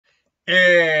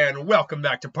And welcome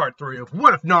back to part 3 of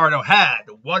What If Naruto Had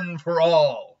One for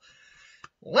All.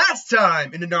 Last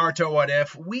time in the Naruto What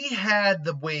If, we had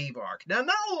the wave arc. Now,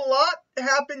 not a lot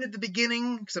happened at the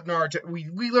beginning, except Naruto.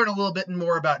 We learned a little bit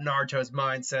more about Naruto's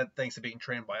mindset thanks to being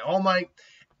trained by All Might,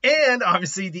 and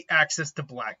obviously the access to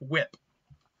Black Whip.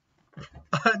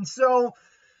 And so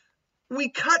we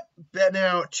cut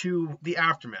now to the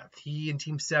aftermath. He and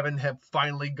Team 7 have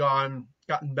finally gotten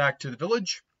back to the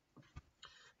village.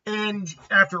 And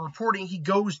after reporting, he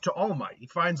goes to All Might. He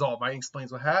finds All Might and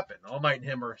explains what happened. All Might and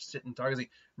him are sitting talking. Like,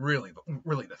 really,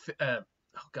 oh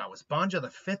God, was Banjo the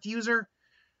 5th user?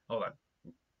 Hold on.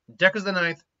 Deku's the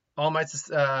 9th. All Might's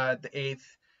the 8th.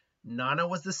 Nana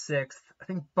was the 6th. I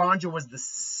think Banjo was the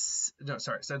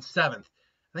 7th.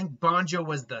 I think Banjo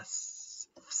was the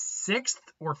 6th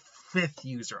or 5th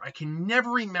user. I can never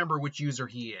remember which user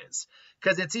he is,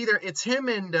 because it's him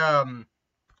and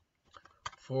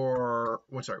One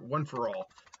for All.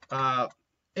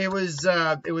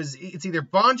 It's either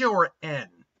Banjo or N.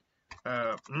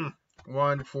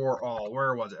 One for All.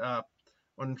 Where was it?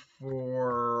 One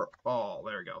for All.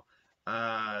 There we go.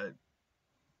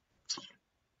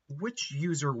 Which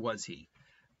user was he?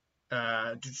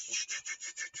 All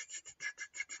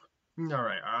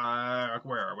right.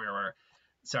 Where?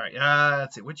 Sorry.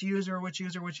 Let's see. Which user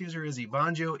is he?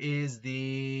 Banjo is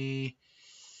the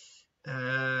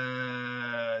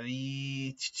 5th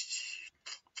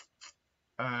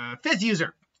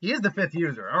user. He is the 5th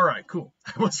user. All right, cool.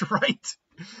 I was right.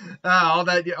 All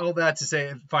that to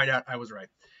say, find out I was right.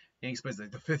 And he explains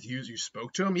that the 5th user, you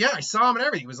spoke to him. Yeah, I saw him and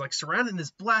everything. He was like surrounded in this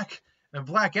black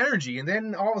energy, and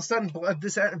then all of a sudden,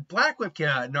 this Black Whip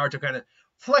Naruto kind of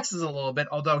flexes a little bit.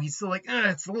 Although he's still like,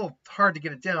 it's a little hard to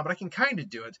get it down, but I can kind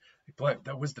of do it.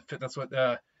 That was the 5th. That's what.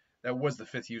 That was the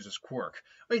 5th user's quirk.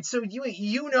 Wait, so do you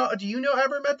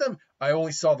ever met them? I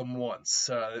only saw them once,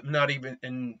 not even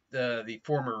in the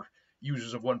former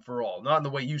users of One for All. Not in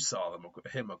the way you saw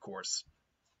him, of course.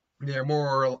 They're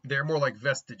more like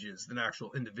vestiges than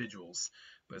actual individuals.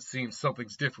 But it seems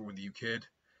something's different with you, kid.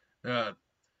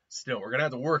 Still, we're gonna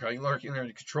have to work on learning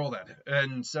to control that.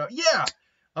 And so, yeah.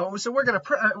 So we're gonna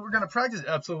practice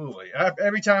absolutely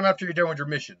every time after you're done with your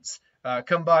missions.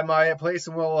 Come by my place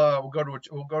and we'll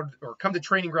come to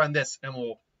training ground and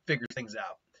we'll figure things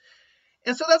out.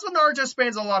 And so that's what Naruto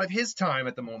spends a lot of his time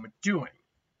at the moment doing,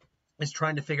 is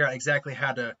trying to figure out exactly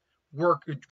how to work,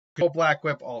 Black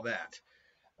Whip, all that.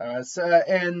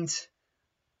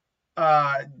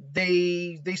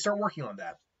 They start working on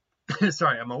that.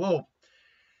 Sorry,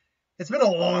 it's been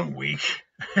a long week,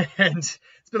 and it's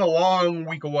been a long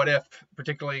week of What If,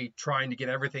 particularly trying to get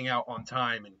everything out on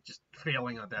time and just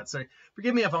failing on that. So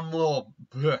forgive me if I'm a little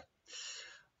bleh.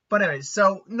 But anyway,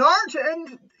 so Naruto,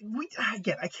 and I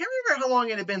can't remember how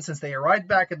long it had been since they arrived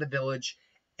back at the village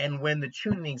and when the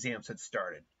tuning exams had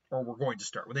started, or were going to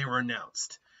start, when they were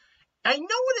announced. I know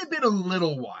it had been a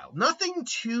little while. Nothing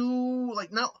too,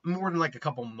 not more than a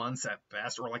couple months at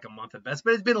best, or a month at best,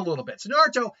 but it's been a little bit. So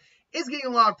Naruto is getting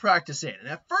a lot of practice in. And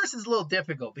at first it's a little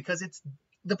difficult because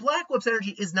the Black Whip's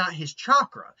energy is not his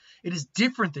chakra. It is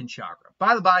different than chakra.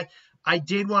 By the by, I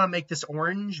did want to make this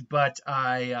orange, but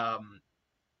I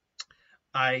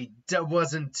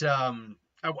wasn't in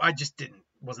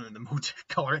the mood to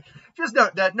color it. Just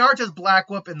note that Naruto's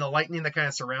Black Whip and the lightning that kind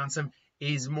of surrounds him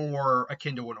is more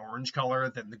akin to an orange color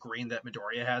than the green that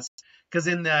Midoriya has. Because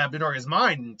in Midoriya's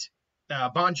mind,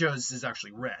 Banjo's is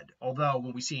actually red. Although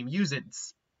when we see him use it,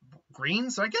 it's green.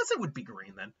 So I guess it would be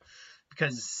green then.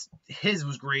 Because his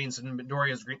was green, so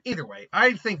Midoriya's green. Either way,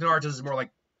 I think Naruto's is more like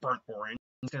burnt orange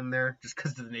in there, just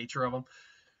because of the nature of them.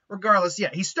 Regardless, yeah,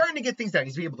 he's starting to get things down.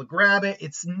 He's being able to grab it.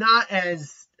 It's not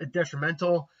as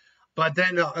detrimental. But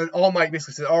then All Might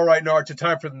basically said, all right, Naruto,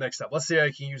 time for the next step. Let's see how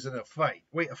you can use it in a fight.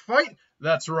 Wait, a fight?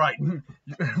 That's right.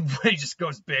 He just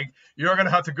goes big. You're going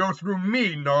to have to go through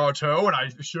me, Naruto, and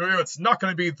I assure you it's not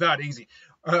going to be that easy.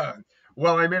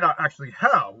 Well, I may not actually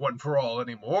have One for All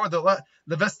anymore. The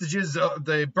vestiges,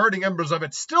 the burning embers of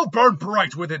it still burn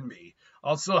bright within me.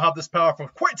 I'll still have this power for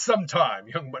quite some time,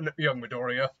 young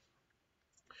Midoriya.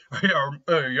 Young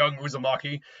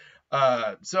Uzumaki.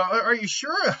 So are you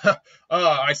sure?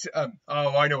 I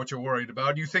know what you're worried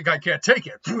about. You think I can't take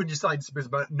it? You decide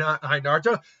about hi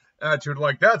Naruto. Attitude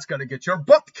like that's gonna get your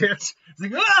butt kicked. It's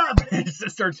like, he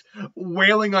just starts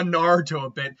wailing on Naruto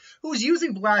a bit, who's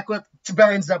using Black Whip to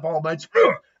balance up All Might.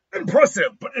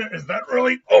 Impressive, but is that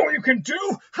really all you can do?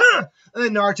 Huh? And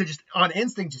then Naruto just on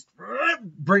instinct just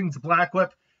brings Black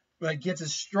Whip, gets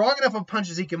as strong enough of a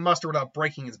punch as he can muster without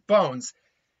breaking his bones,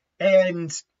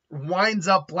 and winds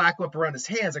up Black Whip around his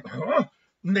hands,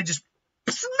 and they just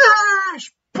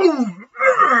smash, boom,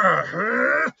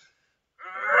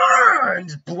 and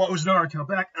just blows Naruto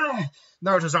back.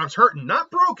 Naruto's arm's hurting,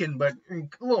 not broken, but a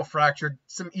little fractured.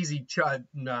 Some easy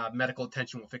medical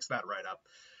attention will fix that right up.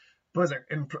 But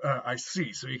I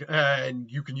see. So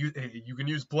you can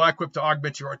use Black Whip to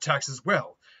augment your attacks as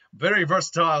well. Very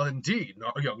versatile indeed,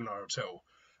 young Naruto.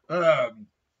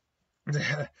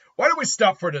 Why don't we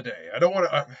stop for today? I don't want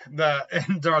to.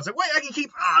 And Naruto's like, wait, I can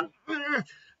keep on.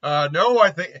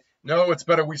 No, it's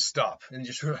better we stop and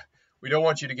just. We don't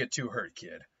want you to get too hurt,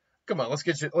 kid. Come on, let's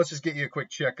just get you a quick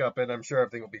checkup, and I'm sure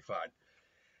everything will be fine.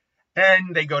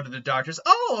 And they go to the doctors.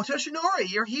 Oh,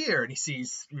 Toshinori, you're here. And he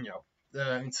sees,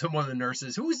 one of the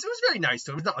nurses who's very nice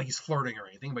to him. It's not like he's flirting or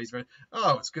anything, but he's very,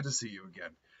 oh, it's good to see you again.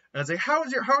 And I say, how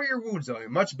are your wounds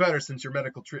going? Much better since the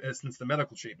medical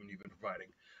treatment you've been providing.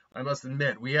 I must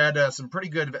admit, we had some pretty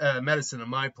good medicine in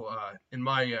my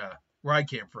where I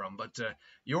came from, but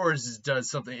yours is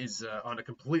on a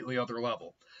completely other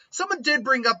level. Someone did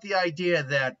bring up the idea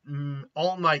that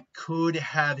All Might could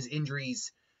have his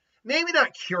injuries maybe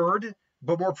not cured,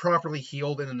 but more properly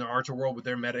healed in the Naruto world with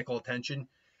their medical attention.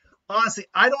 Honestly,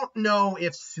 I don't know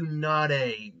if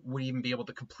Tsunade would even be able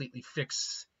to completely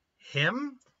fix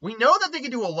him. We know that they can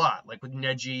do a lot. Like with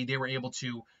Neji, they were able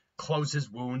to close his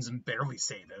wounds and barely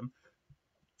save him.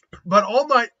 But All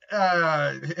Might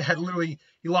had literally,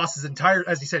 he lost his entire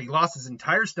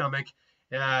stomach.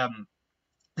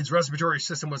 His respiratory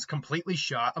system was completely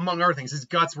shot. Among other things, his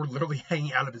guts were literally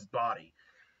hanging out of his body.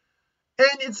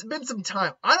 And it's been some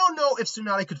time. I don't know if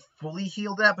Tsunade could fully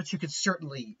heal that, but you could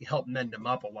certainly help mend him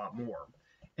up a lot more.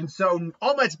 And so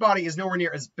All Might's body is nowhere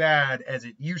near as bad as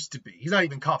it used to be. He's not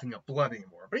even coughing up blood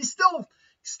anymore. But he still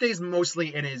stays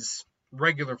mostly in his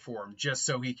regular form, just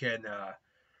so he can...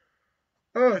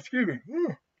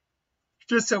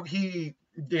 just so he,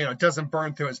 doesn't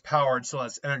burn through his power and still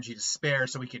has energy to spare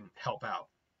so he can help out.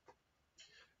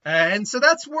 And so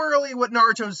that's really what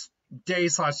Naruto's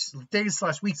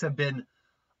days/weeks have been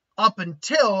up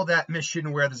until that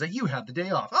mission where there's you have the day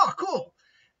off. Oh, cool.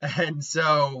 And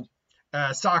so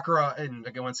Sakura, and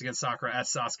again, once again, Sakura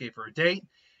asks Sasuke for a date.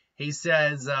 He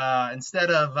says, instead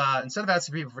of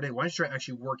asking people for a date, why don't you try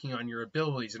actually working on your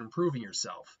abilities and improving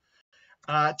yourself?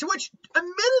 To which,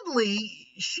 admittedly,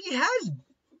 she has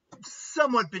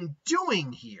somewhat been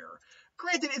doing here.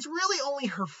 Granted, it's really only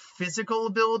her physical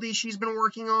ability she's been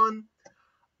working on,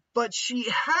 but she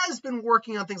has been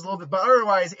working on things a little bit, but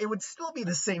otherwise, it would still be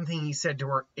the same thing he said to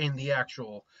her in the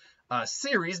actual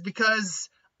series, because,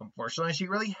 unfortunately, she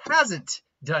really hasn't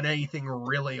done anything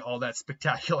really all that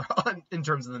spectacular in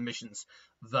terms of the missions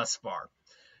thus far.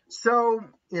 So,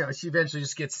 she eventually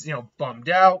just gets, bummed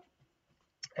out,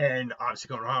 and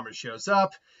obviously Konohama shows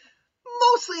up.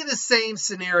 Mostly the same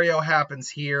scenario happens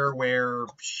here, where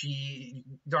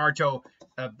Naruto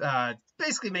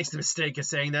basically makes the mistake of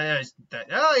saying that,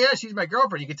 oh yeah, she's my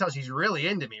girlfriend. You can tell she's really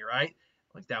into me, right?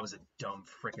 Like, that was a dumb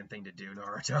freaking thing to do,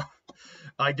 Naruto.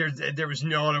 Like, there was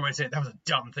no other way to say it. That was a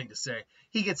dumb thing to say.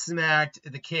 He gets smacked.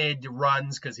 The kid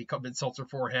runs because he insults her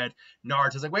forehead.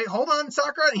 Naruto's like, wait, hold on,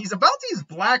 Sakura. And he's about to use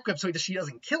Black Whip so she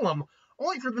doesn't kill him,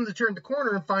 only for them to turn the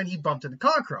corner and find he bumped into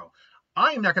Kankuro.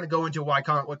 I am not going to go into why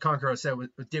what Kankuro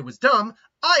did was dumb.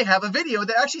 I have a video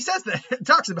that actually says that. It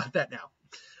talks about that now.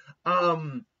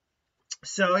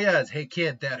 So yeah, hey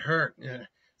kid, that hurt.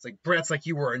 It's like, Brett's like,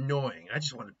 you were annoying. I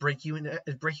just want to break you in half.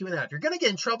 You're going to get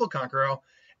in trouble, Kankuro.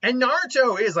 And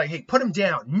Naruto is like, hey, put him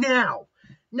down now.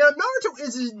 Now, Naruto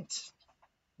isn't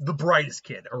the brightest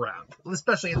kid around,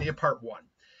 especially in the part 1.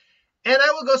 And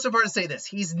I will go so far to say this.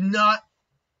 He's not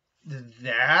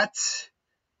that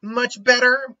much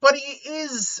better, but he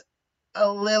is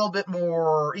a little bit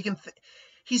more,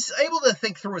 he's able to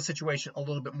think through a situation a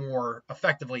little bit more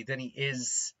effectively than he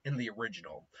is in the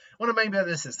original. What I mean by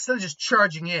this is, instead of just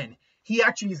charging in, he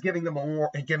actually is giving him a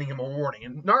warning.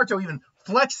 And Naruto even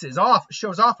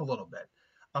shows off a little bit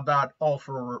about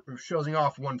showing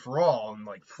off one for all, and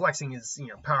like flexing his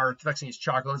power, flexing his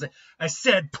chakra. And I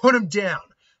said, put him down.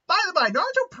 By the by,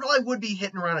 Naruto probably would be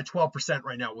hitting around at 12%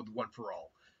 right now with one for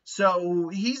all. So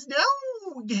he's now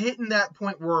hitting that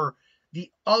point where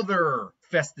the other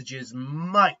vestiges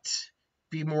might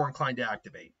be more inclined to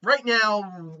activate. Right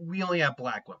now, we only have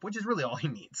Black Whip, which is really all he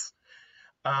needs.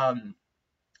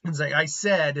 It's like I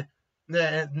said,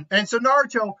 and so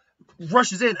Naruto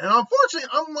rushes in, and unfortunately,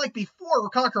 unlike before, where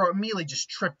Kankuro immediately just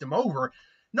tripped him over,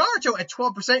 Naruto at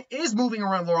 12% is moving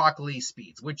around the Rock Lee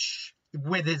speeds, which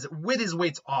with his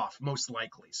weights off, most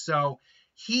likely. So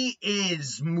he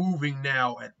is moving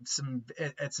now at some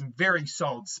very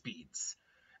solid speeds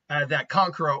that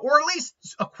Kankuro, or at least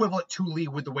equivalent to Lee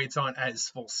with the weights on at his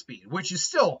full speed, which is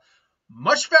still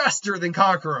much faster than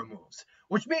Kankuro moves.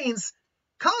 Which means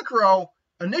Kankuro,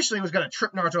 initially was going to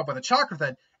trip Naruto up with a chakra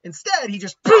thread. Instead, he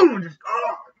just boom, just,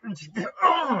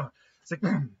 it's like,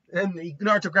 and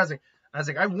Naruto grabs me. I was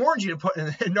like, I warned you to put,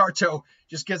 and Naruto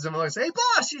just gives him a look, say, hey,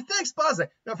 boss, thanks, boss.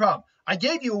 Like, no problem. I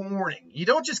gave you a warning. You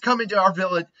don't just come into our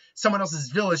village, someone else's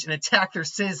village, and attack their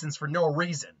citizens for no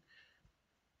reason.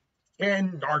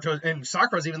 And Naruto, and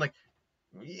Sakura's even like,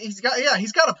 he's got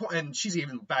a point, and she's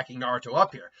even backing Naruto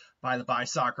up here. By the by,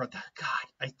 Sakura,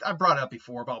 God, I brought it up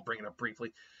before, but I'll bring it up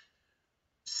briefly.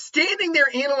 Standing there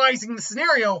analyzing the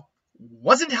scenario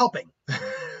wasn't helping.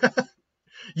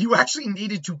 You actually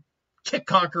needed to kick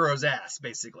Kankuro's ass,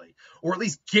 basically. Or at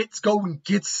least go and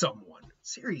get someone.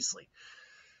 Seriously.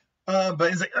 But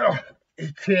he's like, oh,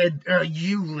 kid,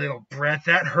 you little brat,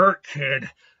 that hurt, kid.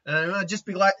 Just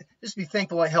be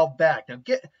thankful I held back.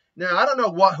 Now I don't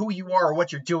know who you are or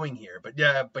what you're doing here, but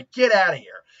get out of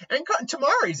here. And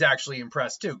Tamari's actually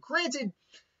impressed too. Granted,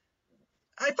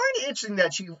 I find it interesting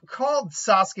that she called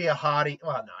Sasuke a hottie.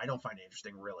 Well, no, I don't find it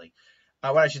interesting, really.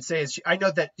 What I should say is I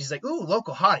know that she's like, ooh,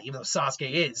 local hottie, even though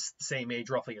Sasuke is the same age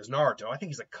roughly as Naruto. I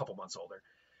think he's like a couple months older.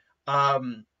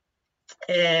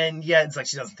 And yeah, it's like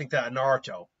she doesn't think that of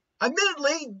Naruto.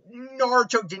 Admittedly,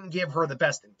 Naruto didn't give her the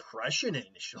best impression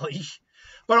initially.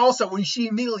 But also, when she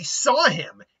immediately saw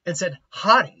him and said,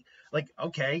 hottie, like,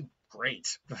 okay,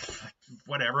 great.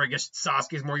 Whatever, I guess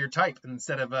Sasuke's more your type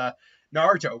instead of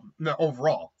Naruto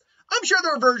overall. I'm sure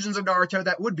there are versions of Naruto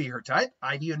that would be her type.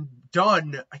 I've even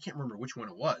done, I can't remember which one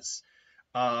it was.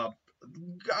 Comment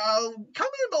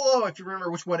below if you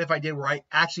remember which one if I did where I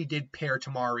actually did pair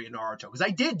Tamari and Naruto. Because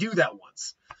I did do that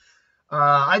once.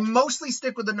 I mostly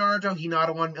stick with the Naruto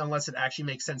Hinata one unless it actually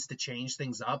makes sense to change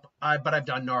things up. But I've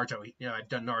done Naruto, I've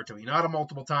done Naruto Hinata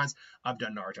multiple times. I've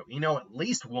done Naruto Ino at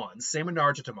least once. Same with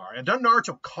Naruto Tamari. I've done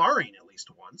Naruto Karin at least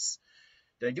once.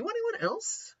 Did I do anyone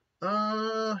else?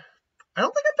 I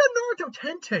don't think I've done Naruto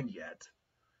Tenten yet.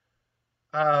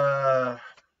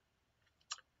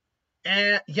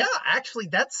 And yeah, actually,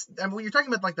 when you're talking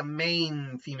about like the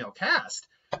main female cast,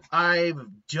 I've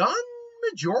done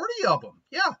majority of them.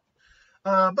 Yeah.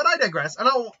 But I digress.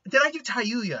 Did I do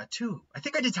Tayuya too? I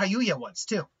think I did Tayuya once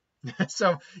too.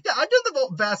 So yeah, I did the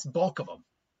vast bulk of them.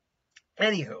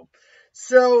 Anywho,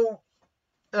 so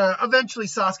eventually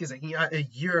Sasuke's like,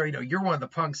 you're one of the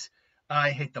punks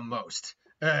I hate the most.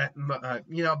 But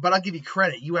I'll give you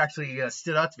credit. You actually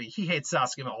stood up to me. He hates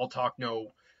Sasuke, all talk,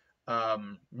 no,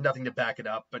 nothing to back it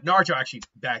up. But Naruto actually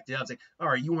backed it up. It's like, all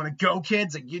right, you want to go,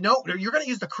 kids? Like, you're going to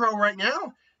use the crow right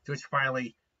now? To which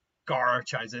finally Gaara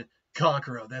chimes in,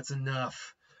 Kankuro, that's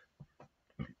enough.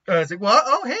 It's like, well,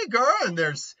 oh, hey, Gaara. And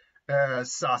there's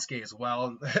Sasuke as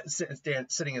well,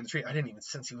 sitting in the tree. I didn't even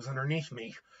sense he was underneath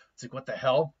me. It's like, what the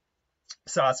hell?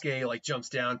 Sasuke, like, jumps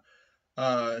down.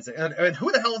 And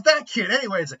who the hell is that kid?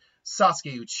 Anyways,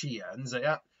 Sasuke Uchiha, and,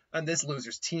 and this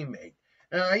loser's teammate.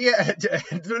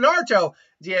 Naruto,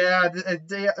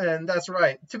 and that's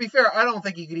right. To be fair, I don't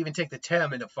think he could even take the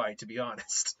Tem in a fight, to be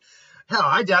honest. Hell,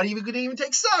 I doubt he could even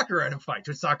take Sakura in a fight.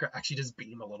 Which Sakura actually just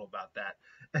beat him a little about that.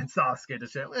 And Sasuke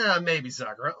just said, maybe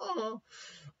Sakura. Oh.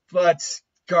 But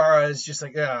Gaara is just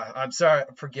like, I'm sorry,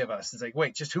 forgive us. It's like,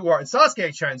 wait, just who are, and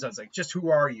Sasuke chimes in, it's like, just who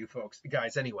are you folks,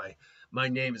 guys, anyway? My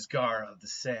name is Gaara of the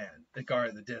Sand, Gaara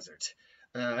of the Desert.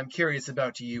 I'm curious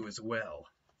about you as well.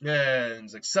 And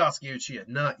it's like, Sasuke Uchiha,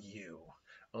 not you.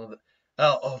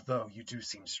 Although you do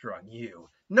seem strong, you.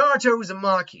 Naruto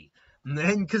Uzumaki. And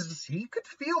then, because he could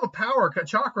feel the power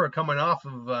chakra coming off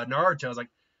of Naruto, I was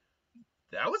like,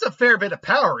 that was a fair bit of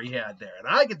power he had there. And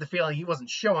I get the feeling he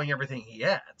wasn't showing everything he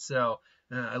had. So,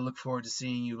 I look forward to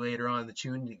seeing you later on in the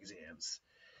Chunin exams.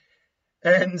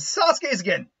 And Sasuke is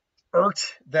again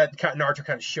irked that Naruto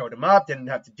kind of showed him up, didn't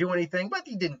have to do anything, but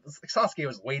he didn't. Sasuke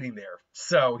was waiting there,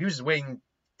 so he was just waiting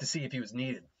to see if he was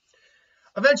needed.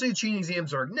 Eventually, the Chunin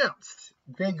exams are announced.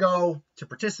 They go to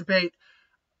participate.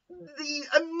 The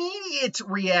immediate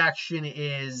reaction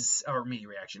is,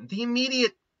 the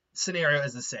immediate scenario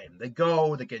is the same. They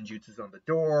go, the Genjutsu's on the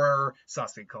door,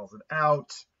 Sasuke calls it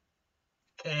out,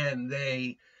 and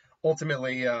they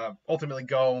ultimately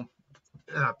go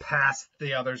past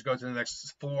the others, go to the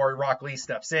next floor. Rock Lee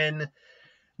steps in.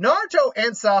 Naruto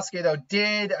and Sasuke, though,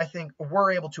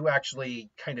 were able to actually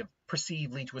kind of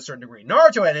perceive Lee to a certain degree.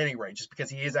 Naruto at any rate, just because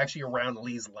he is actually around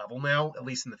Lee's level now, at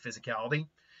least in the physicality.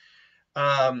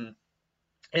 And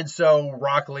so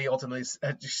Rock Lee ultimately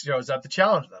shows up to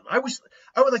challenge them. I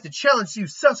would like to challenge you,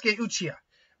 Sasuke Uchiha.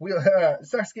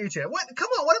 Sasuke Uchiha. What? Come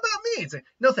on, what about me? It's like,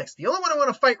 no thanks. The only one I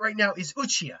want to fight right now is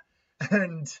Uchiha.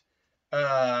 And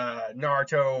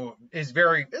Naruto is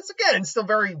still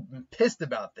very pissed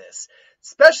about this,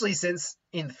 especially since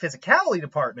in the physicality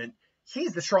department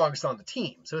he's the strongest on the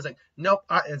team. So it's like, nope.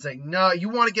 It's like, no, you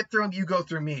want to get through him, you go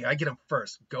through me. I get him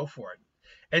first. Go for it.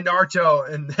 And Naruto,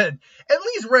 and then at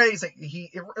least Ray's like,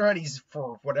 ready's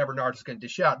for whatever Naruto's going to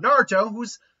dish out. Naruto,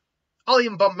 who's, I'll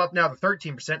even bump him up now to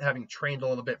 13%, having trained a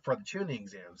little bit for the tuning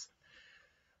exams,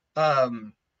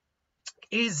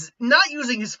 is not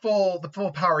using the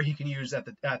full power he can use at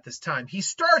this time. He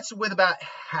starts with about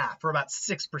half, or about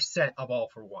 6% of all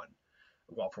for one.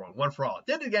 One for all.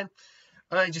 Did it again.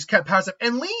 He just kind of powers up.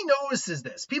 And Lee notices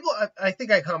this. People, I think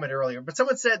I commented earlier, but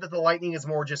someone said that the lightning is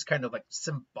more just kind of like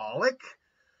symbolic.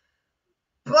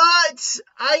 But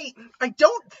I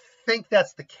don't think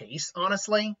that's the case,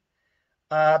 honestly.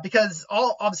 Because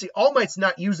obviously All Might's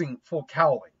not using full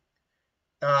cowling.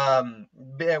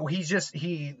 He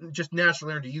just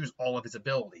naturally learned to use all of his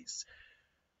abilities.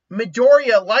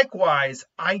 Midoriya, likewise,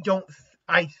 I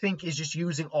think is just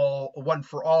using one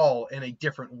for all in a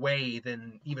different way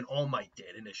than even All Might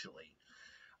did initially.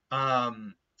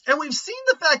 And we've seen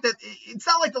the fact that it's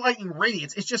not like the lightning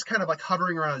radiates, it's just kind of like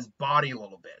hovering around his body a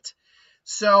little bit.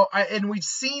 So, and we've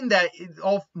seen that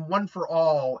one for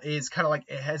all is kind of like,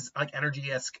 it has like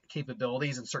energy-esque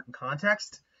capabilities in certain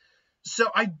contexts. So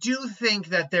I do think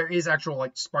that there is actual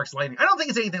like sparks of lightning. I don't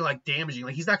think it's anything like damaging.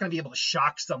 Like he's not going to be able to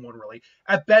shock someone really.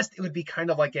 At best, it would be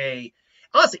kind of like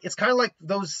honestly, it's kind of like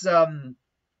those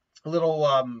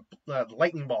little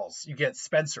lightning balls you get at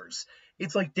Spencer's.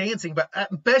 It's like dancing, but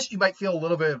at best you might feel a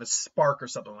little bit of a spark or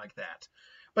something like that.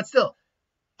 But still,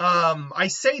 I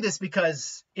say this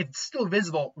because it's still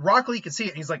visible. Rock Lee can see it,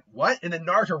 and he's like, what? And then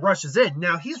Naruto rushes in.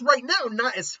 Now, he's right now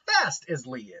not as fast as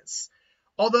Lee is.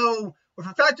 Although, if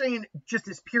we're factoring in just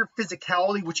his pure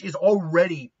physicality, which is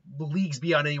already leagues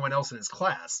beyond anyone else in his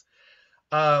class.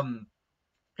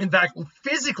 In fact,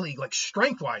 physically, like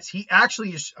strength-wise, he actually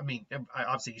is, I mean,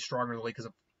 obviously he's stronger than Lee because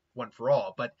of one for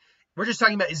all, but we're just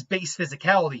talking about his base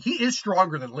physicality. He is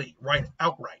stronger than Lee, right?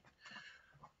 Outright.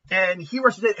 And he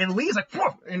rushes in, and Lee's like,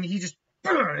 whoa, and he just,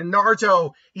 and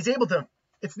Naruto, he's able to,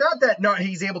 it's not that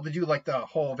he's able to do like the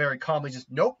whole very calmly,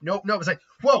 just nope. It's like,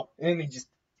 whoa, and he just,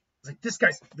 it's like,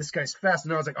 this guy's fast.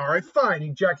 And I was like, all right,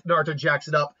 fine. Naruto jacks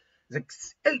it up. He's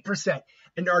like 8%,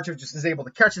 and Naruto just is able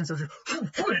to catch him. So,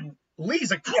 and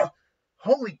Lee's like,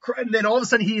 holy crap! And then all of a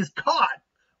sudden he is caught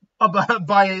by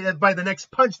the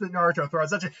next punch that Naruto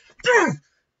throws. That's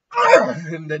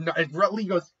and then Lee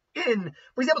goes in,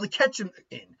 but he's able to catch him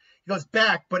in. He goes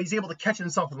back, but he's able to catch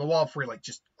himself in the wall before he like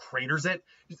just craters it.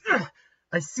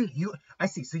 I see.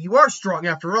 So you are strong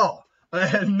after all.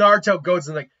 And Naruto goes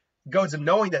and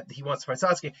knowing that he wants to fight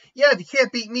Sasuke. Yeah, if you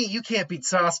can't beat me, you can't beat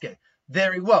Sasuke.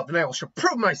 Very well, then I will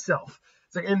prove myself.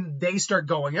 It's like, and they start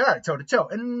going at it toe to toe.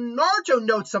 And Naruto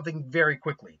notes something very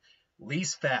quickly.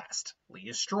 Lee's fast. Lee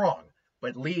is strong,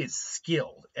 but Lee is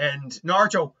skilled. And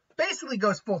Naruto basically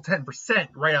goes full 10%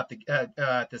 right out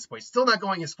at this point. Still not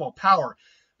going his full power.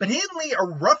 But he and Lee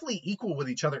are roughly equal with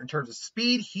each other in terms of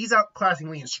speed. He's outclassing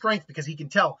Lee in strength because he can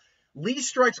tell Lee's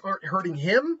strikes aren't hurting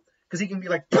him because he can be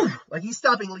like, poof, like he's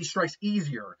stopping Lee's strikes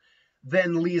easier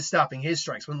than Lee is stopping his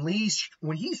strikes. When he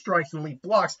strikes and Lee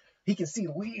blocks, he can see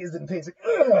Lee is in pain. Like,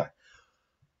 ugh.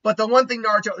 But the one thing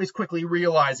Naruto is quickly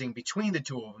realizing between the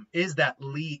two of them is that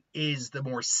Lee is the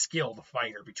more skilled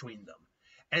fighter between them.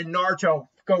 And Naruto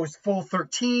goes full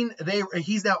 13.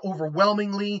 He's now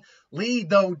overwhelming Lee. Lee,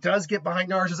 though, does get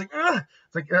behind Naruto. It's like, ugh.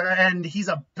 It's like, and he's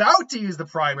about to use the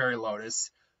primary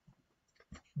Lotus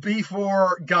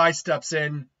before Guy steps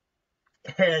in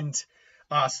and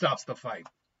stops the fight.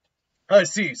 I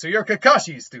see. So you're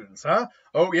Kakashi's students, huh?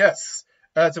 Oh, yes.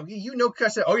 So you know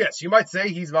Kakashi? Oh, yes. You might say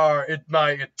he's my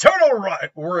eternal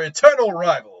we're eternal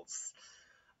rivals.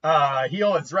 He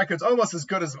holds records almost as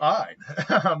good as mine.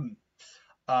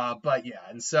 But yeah,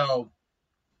 and so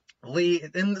Lee,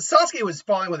 and Sasuke was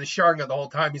falling with his Sharingan the whole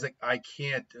time. He's like, I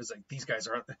can't. It was like, these guys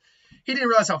aren't. He didn't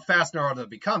realize how fast Naruto had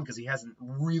become because he hasn't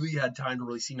really had time to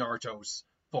really see Naruto's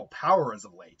full power as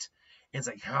of late. And it's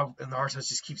like, how Naruto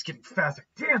just keeps getting faster.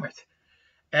 Damn it.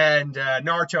 And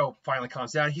Naruto finally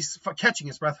calms down. He's catching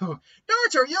his breath.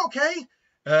 Naruto, are you okay?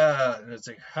 And it's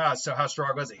like, so how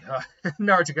strong was he?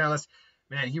 Naruto kind of,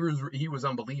 man, he was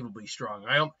unbelievably strong.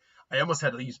 I almost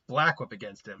had to use Black Whip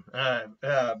against him.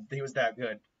 He was that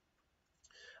good.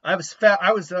 I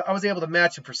was able to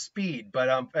match him for speed, but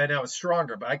and I was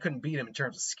stronger, but I couldn't beat him in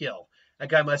terms of skill. That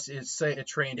guy must have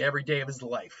trained every day of his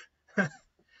life.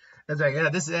 It's like, yeah,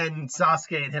 this, and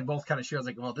Sasuke and him both kind of shows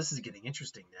like, well, this is getting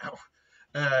interesting now.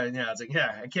 Yeah, it's like,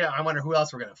 yeah, I wonder who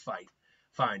else we're gonna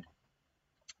find.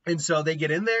 And so they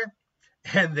get in there,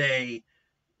 and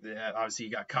obviously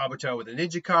you got Kabuto with the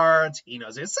ninja cards.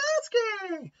 Ino's like,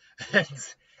 Sasuke! And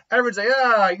everyone's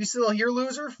like, you still here,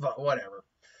 loser? Whatever.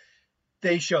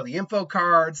 They show the info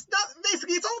cards.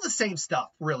 Basically, it's all the same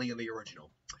stuff, really, in the original.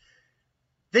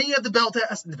 Then you have the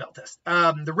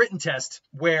written test,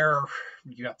 where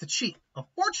you have to cheat.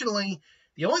 Unfortunately,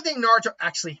 the only thing Naruto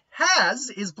actually has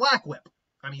is Black Whip.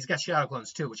 I mean, he's got Shadow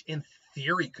Clones too, which in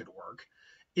theory could work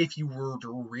if you were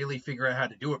to really figure out how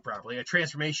to do it properly. A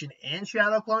transformation and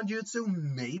Shadow Clone Jutsu,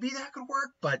 maybe that could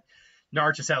work, but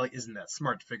Naruto sadly isn't that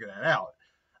smart to figure that out.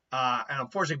 And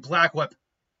unfortunately, Black Whip,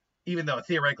 even though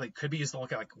theoretically it could be used to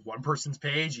look at like one person's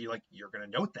page, you're gonna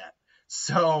note that.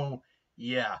 So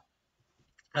yeah.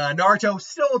 Naruto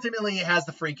still ultimately has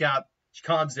the freak out. She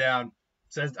calms down,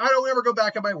 says, I don't ever go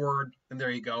back on my word. And there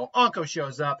you go. Anko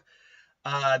shows up.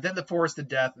 Then the Forest of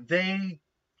Death, they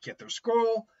get their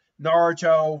scroll.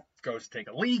 Naruto goes to take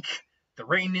a leak. The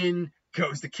Rainin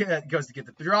goes to get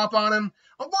the drop on him.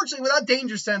 Unfortunately, without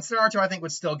danger sense, Naruto, I think,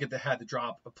 would still get the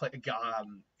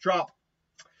drop.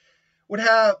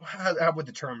 How would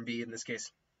the term be in this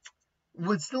case?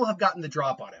 Would still have gotten the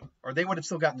drop on him, or they would have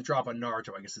still gotten the drop on Naruto,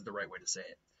 I guess is the right way to say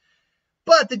it.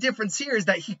 But the difference here is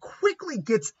that he quickly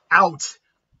gets out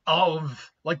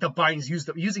of like the bindings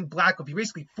using Black Whip. He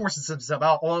basically forces himself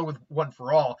out along with One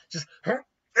for All, just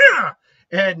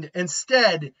and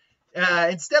instead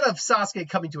of Sasuke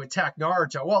coming to attack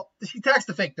Naruto, well, he attacks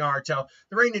the fake Naruto.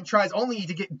 The Rainin tries only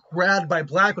to get grabbed by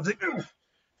Black Whip.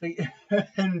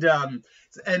 And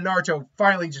Naruto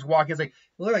finally just walks in. It's like,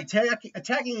 literally,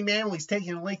 attacking a man while he's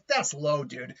taking a leak, that's low,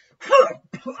 dude. So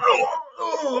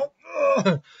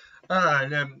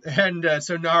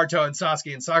Naruto and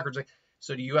Sasuke and Sakura's like,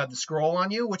 so do you have the scroll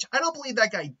on you? Which I don't believe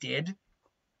that guy did.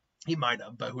 He might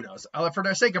have, but who knows? For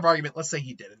the sake of argument, let's say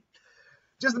he didn't.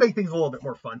 Just to make things a little bit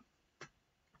more fun.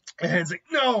 And it's like,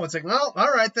 no. It's like, well,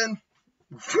 all right then.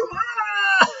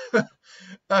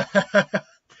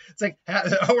 It's like,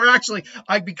 or actually,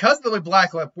 because the way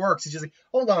Black Whip works, it's just like,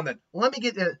 hold on then, let me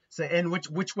get say, and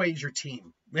which way is your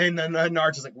team? And then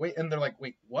Naruto's like, wait, and they're like,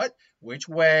 wait, what? Which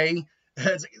way?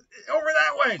 It's like, over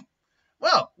that way.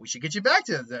 Well, we should get you back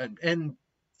to that. And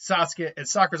Sasuke and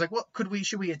Sakura's like, well,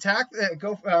 should we attack? Get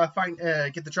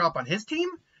the drop on his team?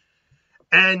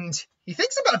 And he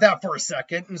thinks about that for a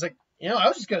second, and he's like, I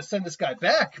was just gonna send this guy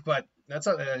back, but that's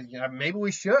maybe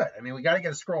we should. I mean, we got to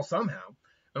get a scroll somehow.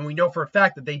 And we know for a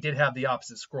fact that they did have the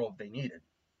opposite scroll they needed.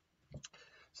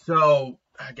 So,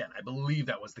 again, I believe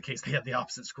that was the case. They had the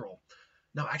opposite scroll.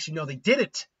 No, actually, no, they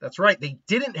didn't. That's right. They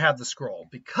didn't have the scroll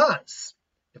because,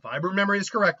 if I remember this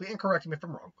correctly, and correct me if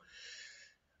I'm wrong,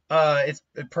 it's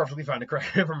perfectly fine to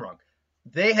correct me if I'm wrong.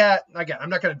 They had, again, I'm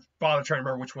not going to bother trying to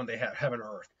remember which one they had, heaven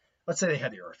or earth. Let's say they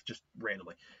had the earth, just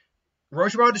randomly.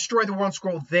 Orochimaru destroyed the one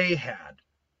scroll they had.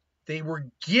 They were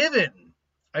given,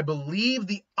 I believe,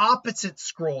 the opposite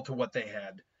scroll to what they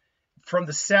had from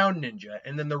the Sound Ninja,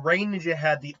 and then the Rain Ninja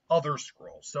had the other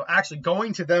scroll. So actually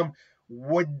going to them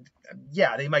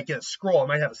they might get a scroll, it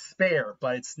might have a spare,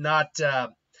 but it's not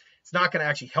going to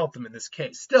actually help them in this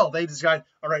case. Still, they decided,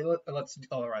 all right,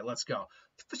 let's go.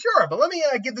 Sure, but let me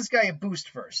give this guy a boost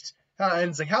first. And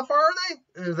it's like, how far are they?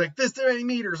 And it's like, this many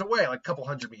meters away, like a couple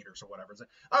hundred meters or whatever. It's like,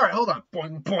 all right, hold on.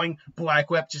 Boing, boing, Black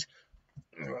Whip, just...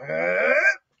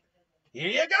 Here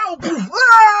you go.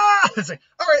 It's like,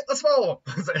 all right, let's follow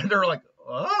them. And they're like,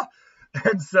 oh.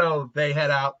 And so they head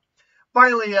out.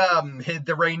 Finally,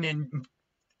 the Rainin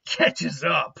catches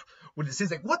up. When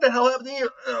he's like, what the hell happened to you?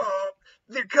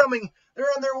 They're coming. They're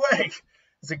on their way.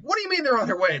 It's like, what do you mean they're on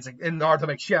their way? It's like, and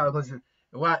Naruto Shadow.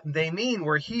 What they mean,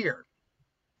 we're here.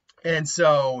 And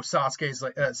so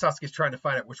Sasuke's trying to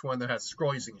find out which one that has a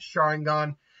scroll using a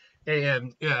Sharingan.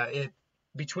 And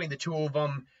between the two of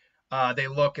them, they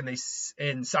look and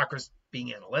Sakura's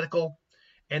being analytical,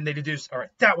 and they deduce, all right,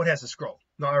 that one has a scroll.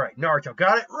 All right, Naruto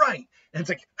got it right. And it's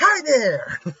like, hi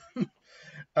there.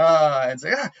 And it's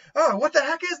like, what the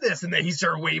heck is this? And then he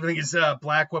started waving his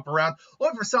Black Whip around,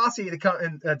 looking for Sasuke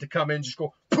to come in, just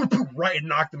go poof, poof, right and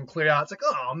knock them clear out. It's like,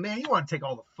 oh man, you want to take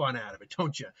all the fun out of it,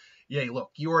 don't you? Yeah,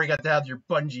 look, you already got to have your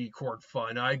bungee cord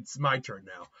fun. It's my turn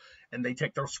now. And they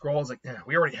take their scrolls, like,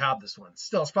 we already have this one.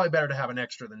 Still, it's probably better to have an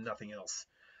extra than nothing else.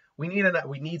 We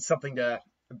need something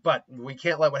but we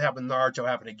can't let what happened to Naruto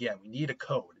happen again. We need a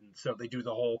code. And so they do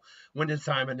the whole when is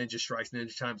time and ninja strikes.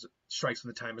 Ninja time strikes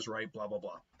when the time is right, blah, blah,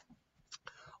 blah.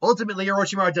 Ultimately,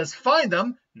 Orochimaru does find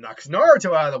them, knocks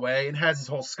Naruto out of the way, and has his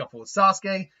whole scuffle with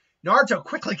Sasuke. Naruto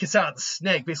quickly gets out of the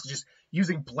snake, basically just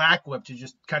using Black Whip to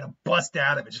just kind of bust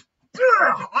out of it. Just,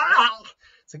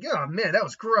 it's like, oh man, that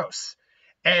was gross.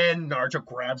 And Naruto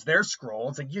grabs their scroll.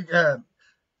 It's like,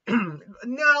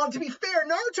 now, to be fair,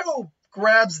 Naruto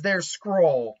grabs their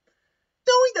scroll,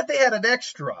 knowing that they had an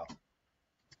extra.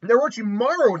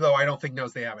 Orochimaru, though, I don't think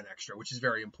knows they have an extra, which is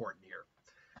very important here.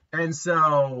 And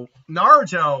so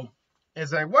Naruto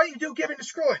is like, "What do you do giving the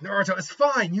scroll?" Naruto, "It's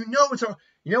fine. You know it's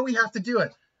we have to do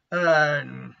it." But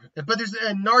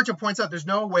Naruto points out there's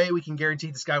no way we can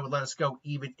guarantee this guy would let us go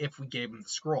even if we gave him the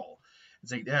scroll.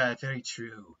 It's like, very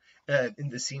true.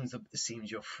 And it seems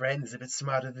your friend is a bit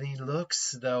smarter than he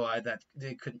looks, though that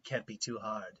it can't be too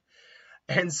hard.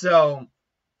 And so,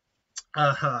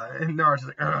 and Naruto's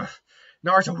like,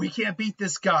 Naruto, we can't beat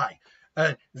this guy.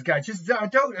 This guy just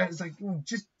don't. It's like,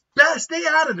 just stay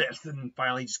out of this. And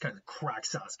finally, just kind of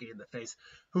cracks Sasuke in the face.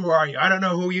 "Who are you? I don't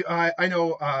know who you. I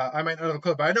know. I might not know the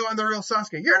clue, but I know I'm the real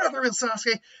Sasuke. You're not the real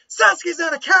Sasuke. Sasuke's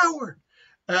not a coward."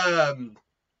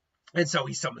 And so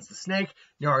he summons the snake.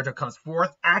 Naruto comes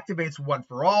forth, activates One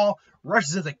for All,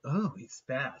 rushes in, like, "Oh, he's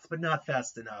fast, but not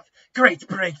fast enough. Great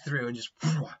breakthrough!" And just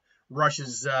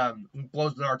rushes,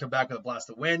 blows Naruto back with a blast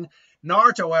of wind.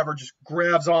 Naruto, however, just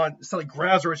grabs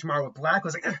Orochimaru with Black.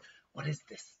 Was like, "What is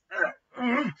this?"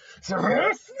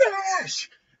 Smash!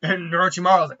 And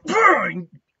Orochimaru's like,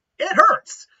 "It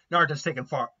hurts." Orochimaru's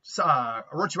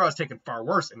taken far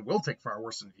worse and will take far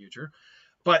worse in the future.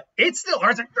 But it still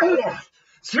hurts. Like,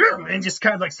 and just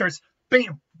kind of like starts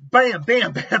bam, bam,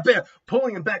 bam, bam, bam,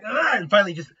 pulling him back, and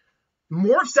finally just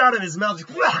morphs out of his mouth,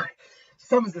 just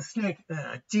summons the snake.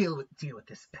 Deal with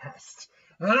this pest.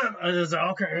 And it's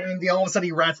like, okay, and all of a sudden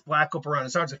he wraps Black Whip around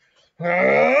his arms, like,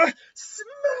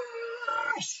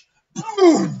 smash,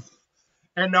 boom,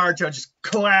 and Naruto just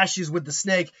clashes with the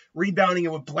snake, rebounding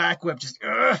it with Black Whip, just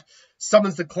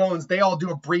summons the clones. They all do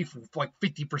a brief, like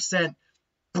 50%,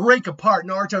 break apart.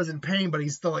 Naruto's in pain, but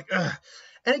he's still like,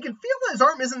 and he can feel that his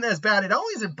arm isn't as bad. It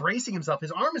always is bracing himself.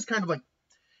 His arm is kind of like,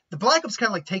 the Black Whip's kind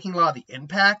of like taking a lot of the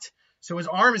impact. So his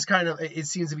arm is kind of, it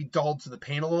seems to be dulled to the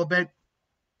pain a little bit.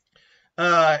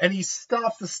 And he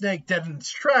stops the snake dead in its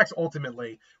tracks,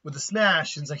 ultimately, with a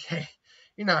smash. And it's like, "Hey,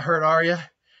 you're not hurt, are you?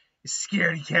 You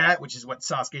scaredy cat," which is what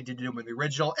Sasuke did to him in the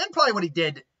original, and probably what he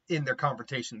did in their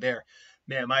confrontation there.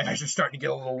 Man, my eyes are starting to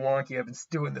get a little wonky. I've been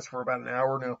doing this for about an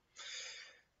hour now.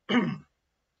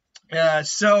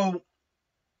 So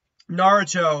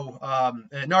Naruto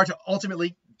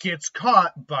ultimately gets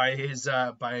caught by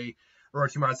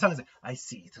Orochimaru's tongue. He's like, "I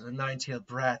see, so the nine-tailed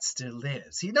brat still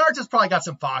lives." Naruto's probably got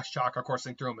some fox chakra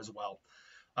coursing through him as well.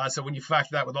 So when you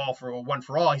factor that with One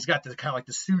for All, he's got the kind of like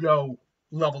the pseudo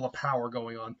level of power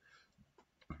going on.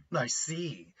 "I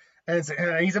see." And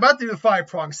he's about to do the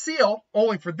 5-pronged seal,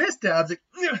 only for this to have, like,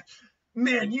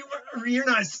 "Man, you're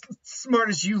not as smart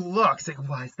as you look." It's like,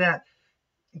 "Why is that?"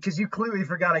 "Because you clearly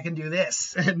forgot I can do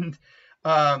this." And he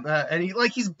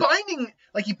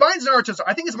binds Naruto's.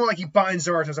 I think it's more like he binds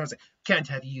Naruto's arms. Like, "Can't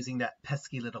have you using that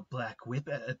pesky little black whip,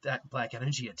 that black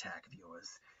energy attack of yours.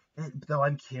 Though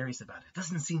I'm curious about it. It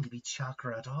doesn't seem to be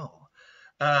chakra at all.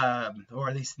 Or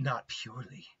at least not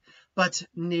purely. But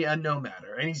no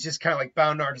matter." And he's just kind of like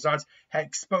bound Naruto's arms,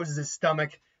 exposes his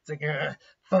stomach. It's like,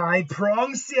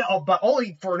 5-pronged seal, but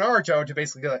only for Naruto to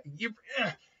basically go, like,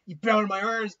 you bound my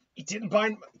arms. You didn't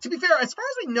bind. To be fair, as far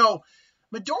as we know,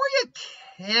 Midoriya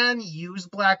can use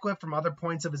Black Whip from other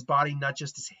points of his body, not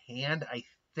just his hand, I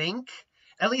think.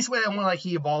 At least when like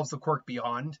he evolves the quirk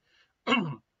beyond.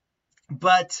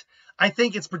 But I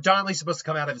think it's predominantly supposed to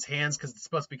come out of his hands because it's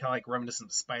supposed to be kind of like reminiscent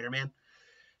of Spider-Man.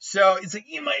 So it's like,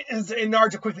 you might, and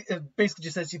Naruto quickly basically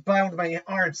just says, "You bound my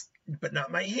arms, but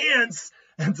not my hands."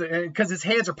 And because his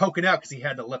hands are poking out because he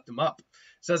had to lift them up.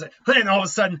 So it's like, and all of a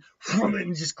sudden,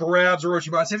 and just grabs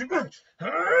Orochimaru's hand,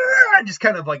 and just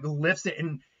kind of like lifts it.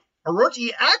 And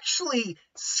Orochi actually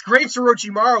scrapes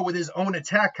Orochimaru with his own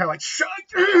attack, kind of like, "Shut!"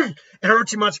 And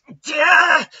Orochimaru's,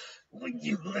 "Yeah,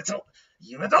 you little,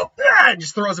 and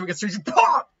just throws him against the tree.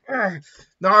 Pop!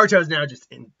 Naruto's now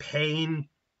just in pain.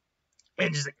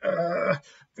 And just like,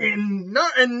 and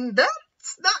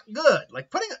that's not good. Like,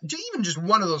 putting even just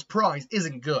one of those prongs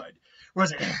isn't good.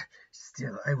 Whereas,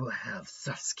 "Still, I will have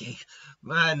Sasuke."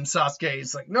 And Sasuke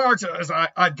is like, "Naruto,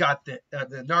 I've got the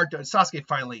Naruto." Sasuke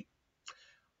finally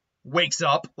wakes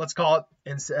up, let's call it,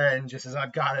 and just says,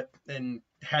 "I've got it," and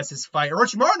has his fight.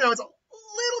 Orochimaru now is a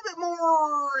little bit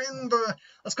more in the,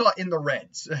 let's call it, in the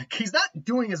reds. He's not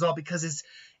doing as well because his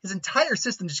entire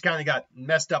system just kind of got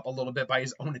messed up a little bit by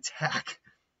his own attack.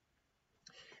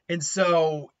 And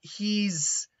so he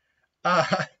does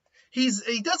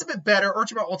a bit better.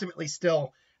 Orochimaru ultimately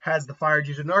still has the fire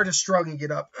juice, and Naruto's struggling to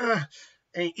get up.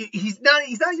 And he's not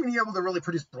even able to really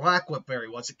produce Black Whip very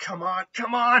well. So come on.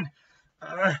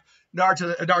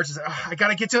 Naruto's like, "I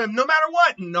gotta get to him no matter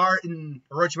what." And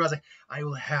Orochimaru's like, "I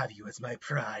will have you as my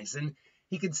prize." And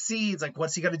he can see, it's like,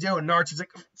 what's he gonna do? And Naruto's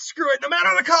like, "Screw it, no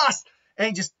matter the cost." And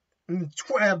he just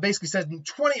basically says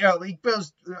 20. He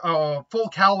goes full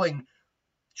cowling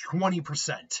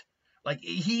 20%. Like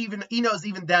he knows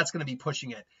even that's going to be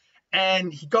pushing it.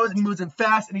 And he goes and he moves in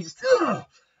fast, and he's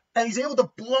able to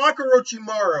block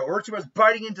Orochimaru. Orochimaru's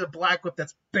biting into the Black Whip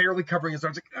that's barely covering his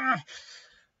arms.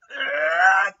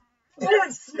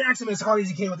 Like, smacks him as hard as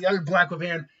he can with the other Black Whip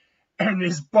hand, and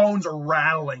his bones are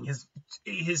rattling.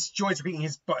 His joints are being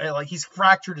he's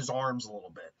fractured his arms a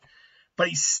little bit, but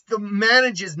he still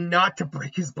manages not to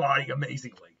break his body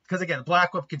amazingly. Because again,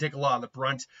 Black Whip can take a lot of the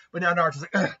brunt, but now Naruto's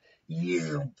like,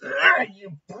 you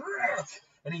brat.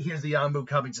 And he hears the Yanbu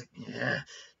coming. He's like, yeah,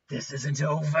 this isn't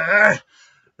over.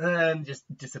 And just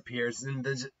disappears. And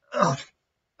there's,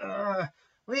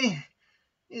 we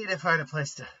need to find a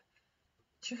place to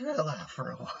chill out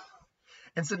for a while.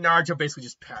 And so Naruto basically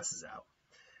just passes out.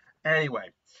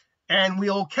 Anyway, and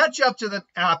we'll catch up to them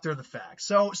after the fact.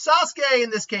 So Sasuke,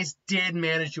 in this case, did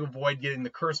manage to avoid getting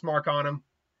the curse mark on him.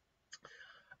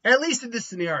 At least in this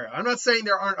scenario. I'm not saying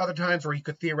there aren't other times where he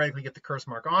could theoretically get the curse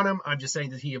mark on him. I'm just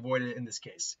saying that he avoided it in this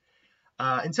case.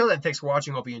 Until then, thanks for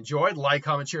watching. Hope you enjoyed. Like,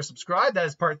 comment, share, subscribe. That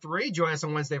is part 3. Join us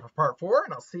on Wednesday for part 4,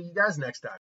 and I'll see you guys next time.